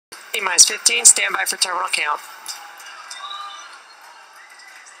minus 15. Stand by for terminal count.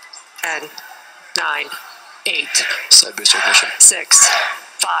 10, 9, 8. Side booster ignition. 6,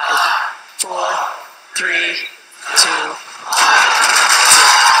 5, 4, 3, 2, 0.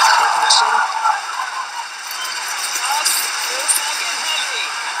 Ignition.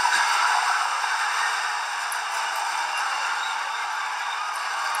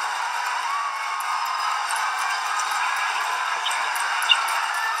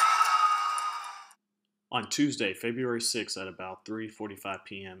 On Tuesday, February 6th at about 3:45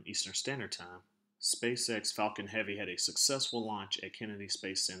 p.m. Eastern Standard Time, SpaceX Falcon Heavy had a successful launch at Kennedy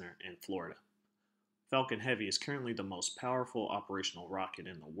Space Center in Florida. Falcon Heavy is currently the most powerful operational rocket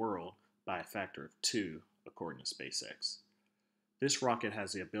in the world by a factor of 2, according to SpaceX. This rocket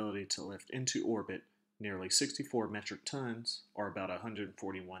has the ability to lift into orbit nearly 64 metric tons, or about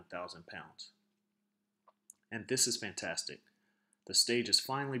 141,000 pounds. And this is fantastic. The stage is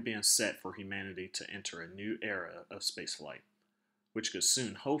finally being set for humanity to enter a new era of spaceflight, which could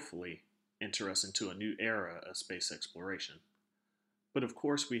soon, hopefully, enter us into a new era of space exploration. But of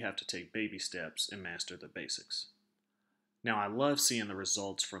course, we have to take baby steps and master the basics. Now, I love seeing the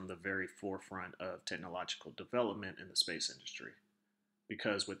results from the very forefront of technological development in the space industry,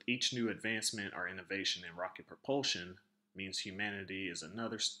 because with each new advancement or innovation in rocket propulsion means humanity is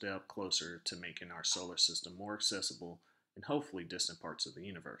another step closer to making our solar system more accessible and hopefully distant parts of the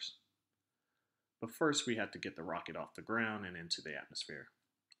universe. But first we have to get the rocket off the ground and into the atmosphere.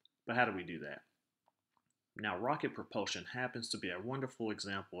 But how do we do that? Now, rocket propulsion happens to be a wonderful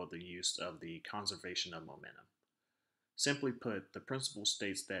example of the use of the conservation of momentum. Simply put, the principle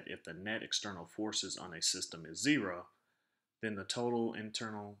states that if the net external forces on a system is 0, then the total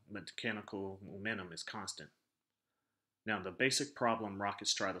internal mechanical momentum is constant. Now, the basic problem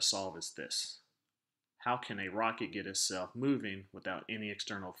rockets try to solve is this. How can a rocket get itself moving without any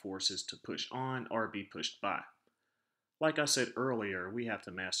external forces to push on or be pushed by? Like I said earlier, we have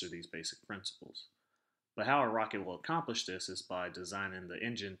to master these basic principles. But how a rocket will accomplish this is by designing the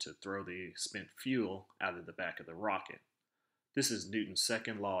engine to throw the spent fuel out of the back of the rocket. This is Newton's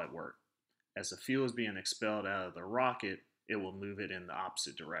second law at work. As the fuel is being expelled out of the rocket, it will move it in the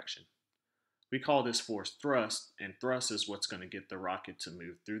opposite direction. We call this force thrust, and thrust is what's going to get the rocket to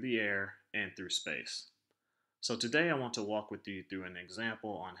move through the air and through space. So today I want to walk with you through an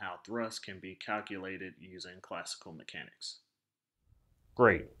example on how thrust can be calculated using classical mechanics.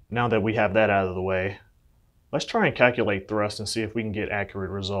 Great, now that we have that out of the way, let's try and calculate thrust and see if we can get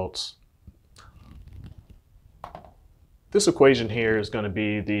accurate results. This equation here is going to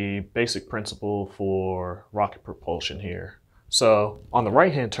be the basic principle for rocket propulsion here. So on the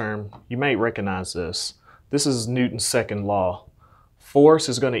right-hand term, you may recognize this. This is Newton's second law. Force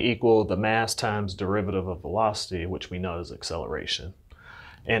is going to equal the mass times derivative of velocity, which we know is acceleration.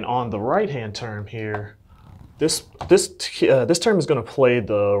 And on the right-hand term here, this term is going to play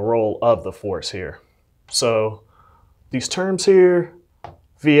the role of the force here. So these terms here,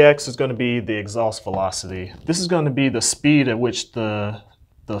 Vx is going to be the exhaust velocity. This is going to be the speed at which the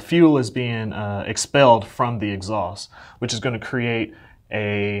fuel is being expelled from the exhaust, which is going to create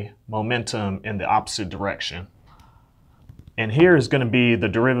a momentum in the opposite direction. And here is going to be the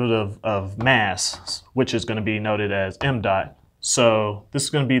derivative of mass, which is going to be noted as m dot. So this is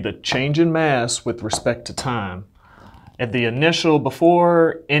going to be the change in mass with respect to time. At the initial,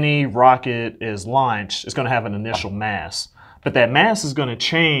 before any rocket is launched, it's going to have an initial mass. But that mass is going to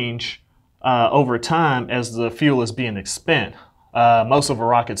change over time as the fuel is being expended. Most of a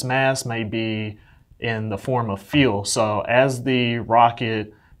rocket's mass may be in the form of fuel. So as the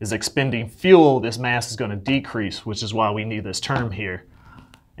rocket is expending fuel, this mass is going to decrease, which is why we need this term here.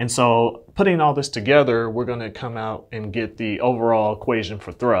 And so putting all this together, we're going to come out and get the overall equation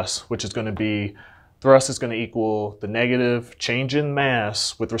for thrust, which is going to be thrust is going to equal the negative change in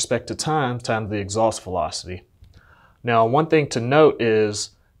mass with respect to time times the exhaust velocity. Now, one thing to note is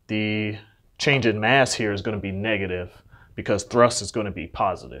the change in mass here is going to be negative because thrust is going to be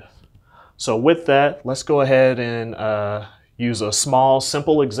positive. So with that, let's go ahead and use a small,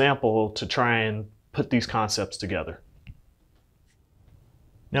 simple example to try and put these concepts together.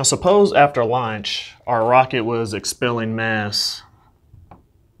 Now, suppose after launch, our rocket was expelling mass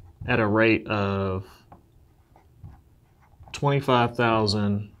at a rate of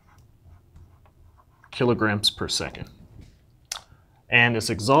 25,000 kilograms per second. And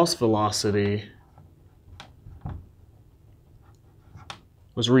its exhaust velocity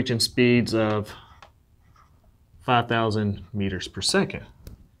was reaching speeds of 5,000 meters per second.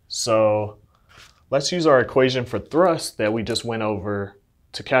 So let's use our equation for thrust that we just went over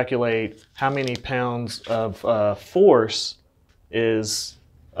to calculate how many pounds of force is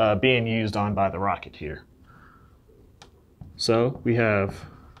being used on by the rocket here. So we have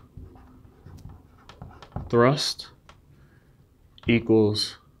thrust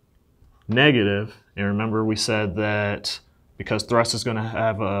equals negative, and remember we said that because thrust is going to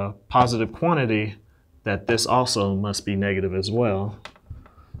have a positive quantity, that this also must be negative as well.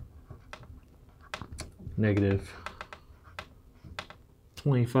 Negative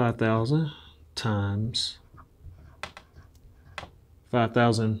 25,000 times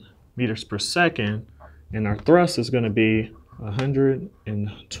 5,000 meters per second, and our thrust is going to be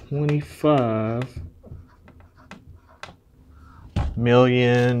 125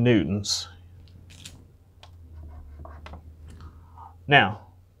 million newtons. Now,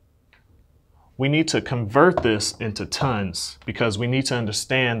 we need to convert this into tons because we need to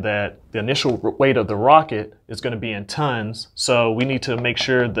understand that the initial weight of the rocket is going to be in tons. So we need to make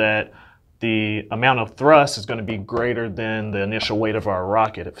sure that the amount of thrust is going to be greater than the initial weight of our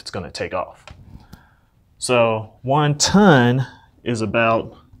rocket if it's going to take off. So 1 ton is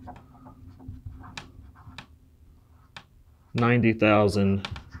about 90,000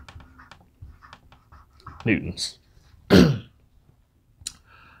 newtons.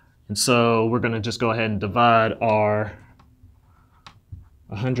 And so we're going to just go ahead and divide our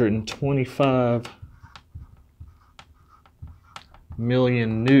 125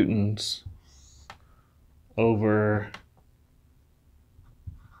 million newtons over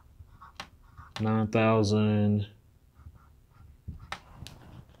 9,000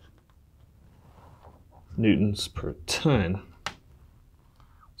 newtons per ton.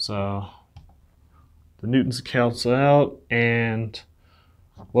 So the newtons cancel out, and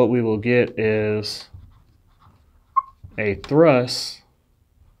what we will get is a thrust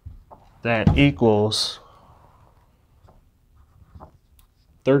that equals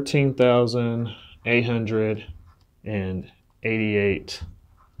 13,888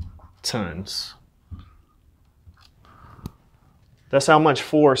 tons. That's how much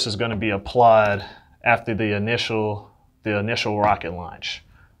force is going to be applied after the initial rocket launch.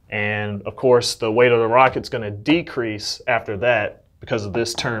 And of course, the weight of the rocket is going to decrease after that because of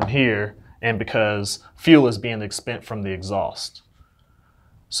this term here, and because fuel is being expended from the exhaust.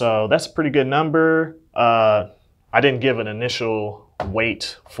 So that's a pretty good number. I didn't give an initial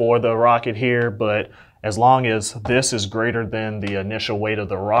weight for the rocket here, but as long as this is greater than the initial weight of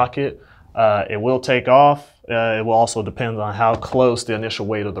the rocket, it will take off. It will also depend on how close the initial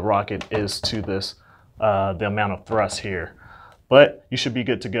weight of the rocket is to this, the amount of thrust here. But you should be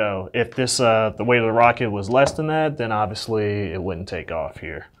good to go. If this the weight of the rocket was less than that, then obviously it wouldn't take off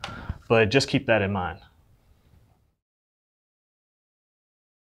here. But just keep that in mind.